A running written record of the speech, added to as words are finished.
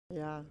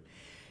Yeah.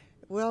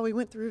 Well, we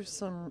went through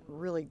some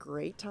really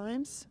great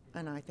times,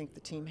 and I think the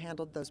team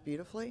handled those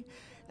beautifully.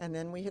 And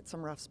then we hit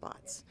some rough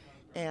spots.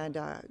 And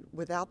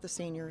without the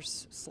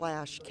seniors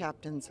slash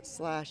captains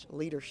slash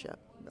leadership,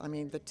 I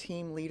mean, the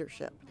team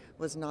leadership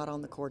was not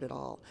on the court at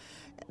all.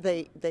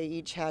 They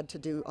each had to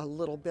do a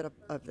little bit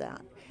of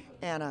that.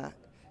 And,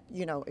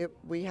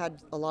 we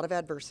had a lot of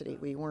adversity.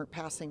 We weren't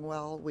passing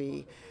well.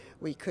 We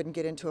couldn't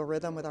get into a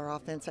rhythm with our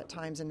offense at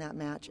times in that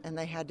match, and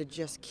they had to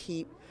just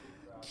keep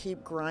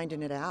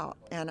grinding it out.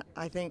 And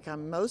I think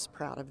I'm most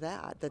proud of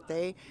that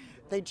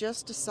they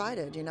just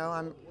decided,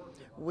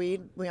 we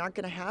aren't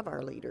going to have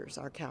our leaders,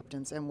 our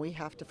captains, and we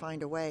have to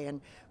find a way.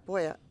 And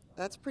boy,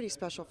 that's pretty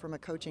special from a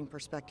coaching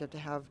perspective to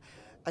have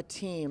a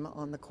team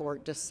on the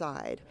court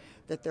decide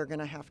that they're going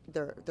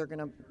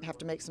to have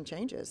to make some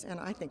changes. And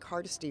I think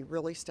Hardesty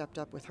really stepped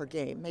up with her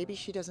game. Maybe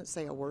she doesn't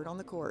say a word on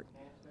the court.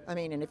 I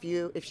mean, and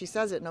if she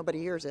says it, nobody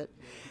hears it.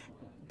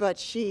 But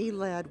she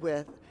led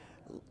with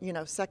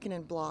second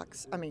in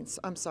blocks,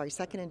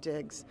 second in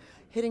digs,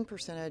 hitting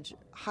percentage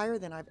higher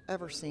than I've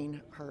ever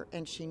seen her,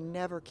 and she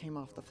never came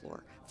off the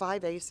floor.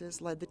 5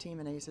 aces, led the team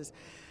in aces.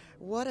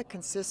 What a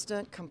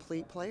consistent,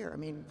 complete player. I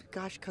mean,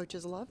 gosh,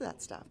 coaches love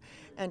that stuff.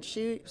 And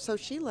she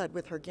led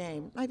with her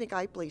game. I think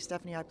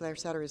Stephanie Ipley, our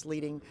setter, is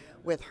leading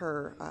with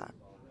her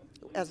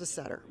as a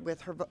setter,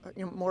 with her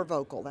more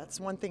vocal. That's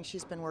one thing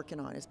she's been working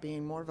on, is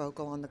being more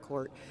vocal on the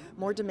court,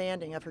 more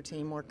demanding of her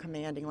team, more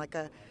commanding, like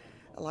a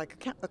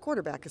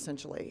quarterback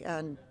essentially.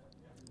 And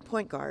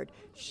point guard,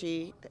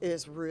 she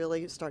is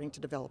really starting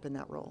to develop in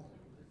that role.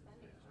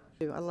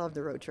 I love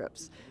the road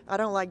trips. I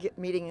don't like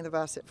meeting the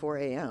bus at 4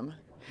 a.m.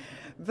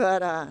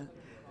 But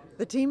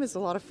the team is a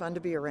lot of fun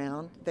to be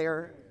around.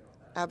 They're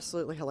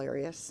absolutely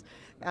hilarious.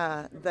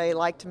 They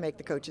like to make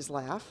the coaches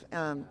laugh.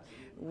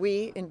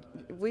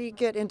 We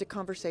get into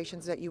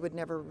conversations that you would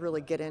never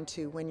really get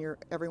into when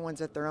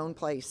everyone's at their own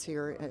place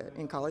here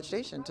in College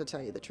Station, to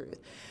tell you the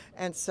truth.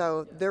 And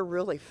so they're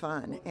really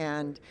fun,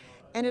 and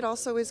it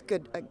also is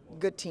a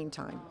good team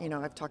time.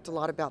 I've talked a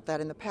lot about that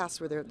in the past,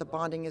 where the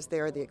bonding is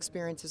there, the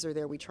experiences are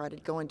there. We try to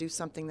go and do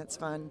something that's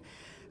fun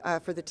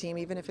for the team,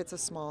 even if it's a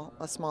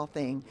small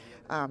thing.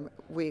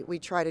 We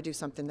try to do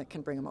something that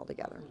can bring them all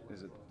together.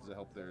 Does it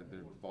help their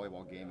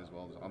volleyball game as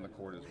well, on the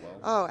court as well?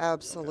 Oh,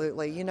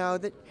 absolutely. Okay.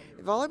 That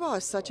volleyball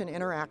is such an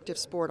interactive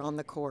sport on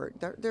the court.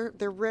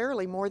 They're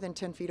rarely more than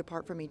 10 feet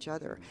apart from each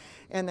other,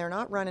 and they're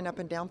not running up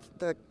and down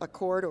a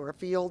court or a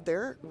field.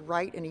 They're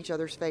right in each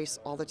other's face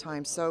all the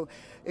time. So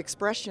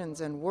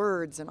expressions and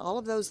words and all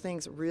of those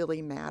things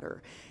really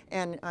matter.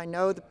 And I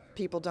know the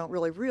people don't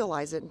really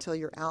realize it until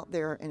you're out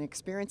there and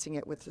experiencing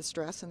it, with the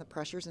stress and the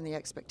pressures and the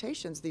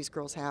expectations these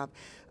girls have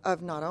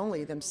of not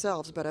only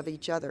themselves but of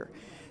each other.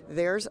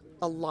 There's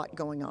a lot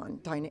going on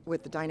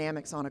with the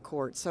dynamics on a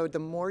court. So the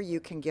more you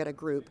can get a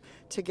group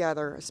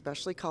together,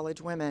 especially college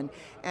women,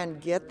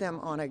 and get them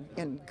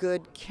in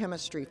good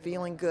chemistry,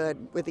 feeling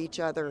good with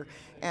each other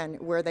and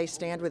where they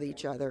stand with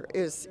each other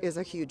is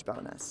a huge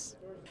bonus.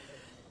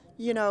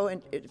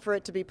 And for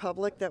it to be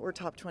public that we're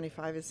top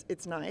 25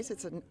 it's nice.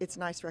 It's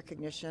nice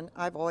recognition.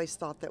 I've always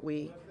thought that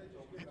we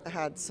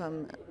had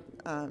some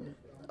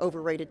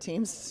overrated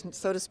teams,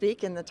 so to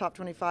speak, in the top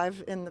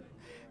 25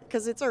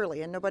 because it's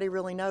early and nobody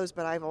really knows.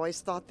 But I've always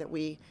thought that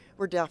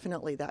we're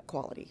definitely that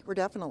quality. We're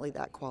definitely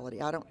that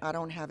quality. I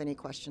don't have any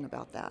question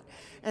about that.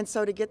 And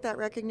so to get that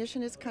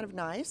recognition is kind of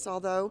nice.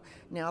 Although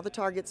now the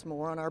target's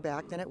more on our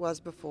back than it was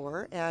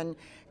before, and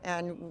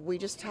we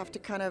just have to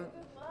kind of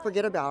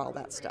forget about all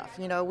that stuff.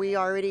 We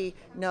already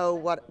know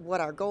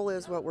what our goal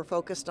is, what we're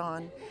focused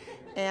on.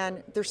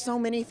 And there's so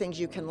many things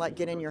you can let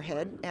get in your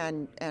head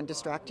and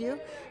distract you.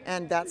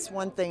 And that's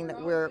one thing that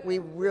we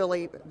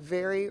really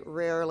very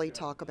rarely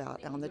talk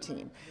about on the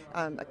team.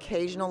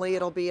 Occasionally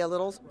it'll be a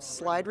little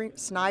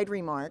snide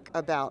remark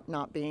about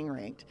not being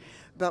ranked.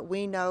 But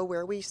we know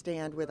where we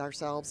stand with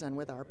ourselves and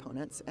with our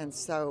opponents. And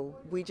so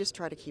we just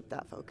try to keep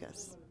that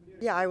focus.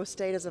 Yeah, Iowa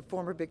State as a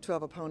former Big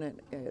 12 opponent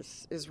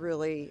is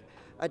really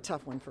a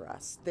tough one for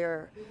us.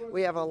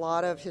 We have a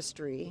lot of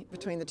history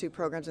between the two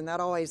programs, and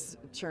that always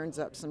churns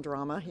up some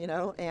drama,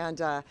 And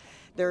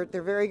they're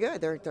very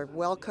good. They're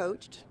well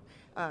coached.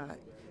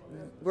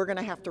 We're going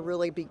to have to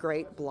really be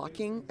great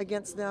blocking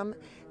against them,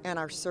 and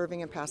our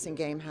serving and passing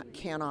game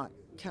cannot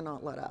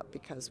let up,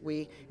 because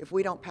if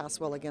we don't pass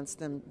well against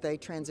them, they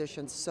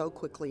transition so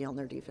quickly on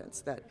their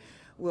defense that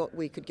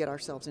we could get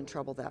ourselves in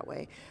trouble that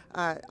way.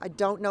 I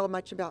don't know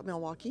much about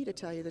Milwaukee, to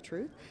tell you the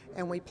truth,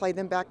 and we play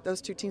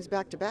those two teams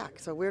back to back,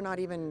 so we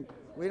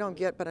don't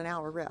get but an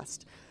hour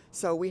rest.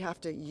 So we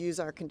have to use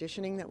our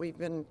conditioning that we've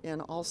been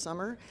in all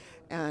summer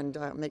and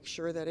make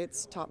sure that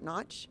it's top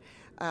notch.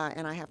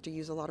 And I have to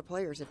use a lot of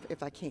players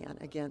if I can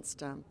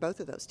against both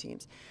of those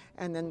teams.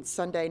 And then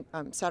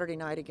Saturday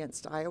night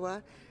against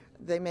Iowa,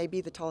 they may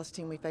be the tallest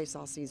team we face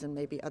all season,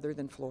 maybe other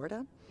than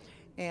Florida.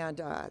 And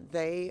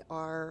they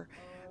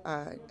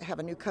have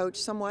a new coach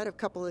somewhat, a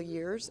couple of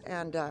years,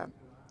 and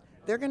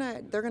they're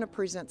gonna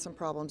present some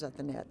problems at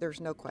the net. There's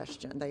no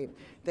question.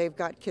 They've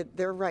got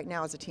they're right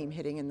now as a team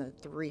hitting in the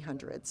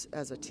 300s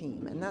as a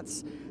team, and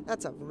that's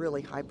a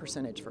really high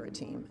percentage for a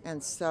team.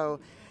 And so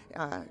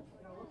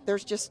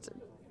there's just,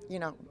 you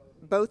know,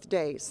 both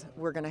days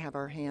we're going to have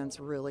our hands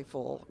really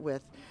full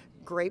with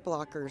great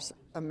blockers,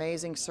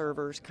 amazing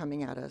servers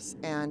coming at us,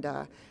 and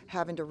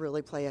having to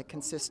really play a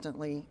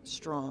consistently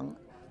strong,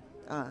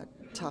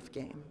 tough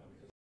game.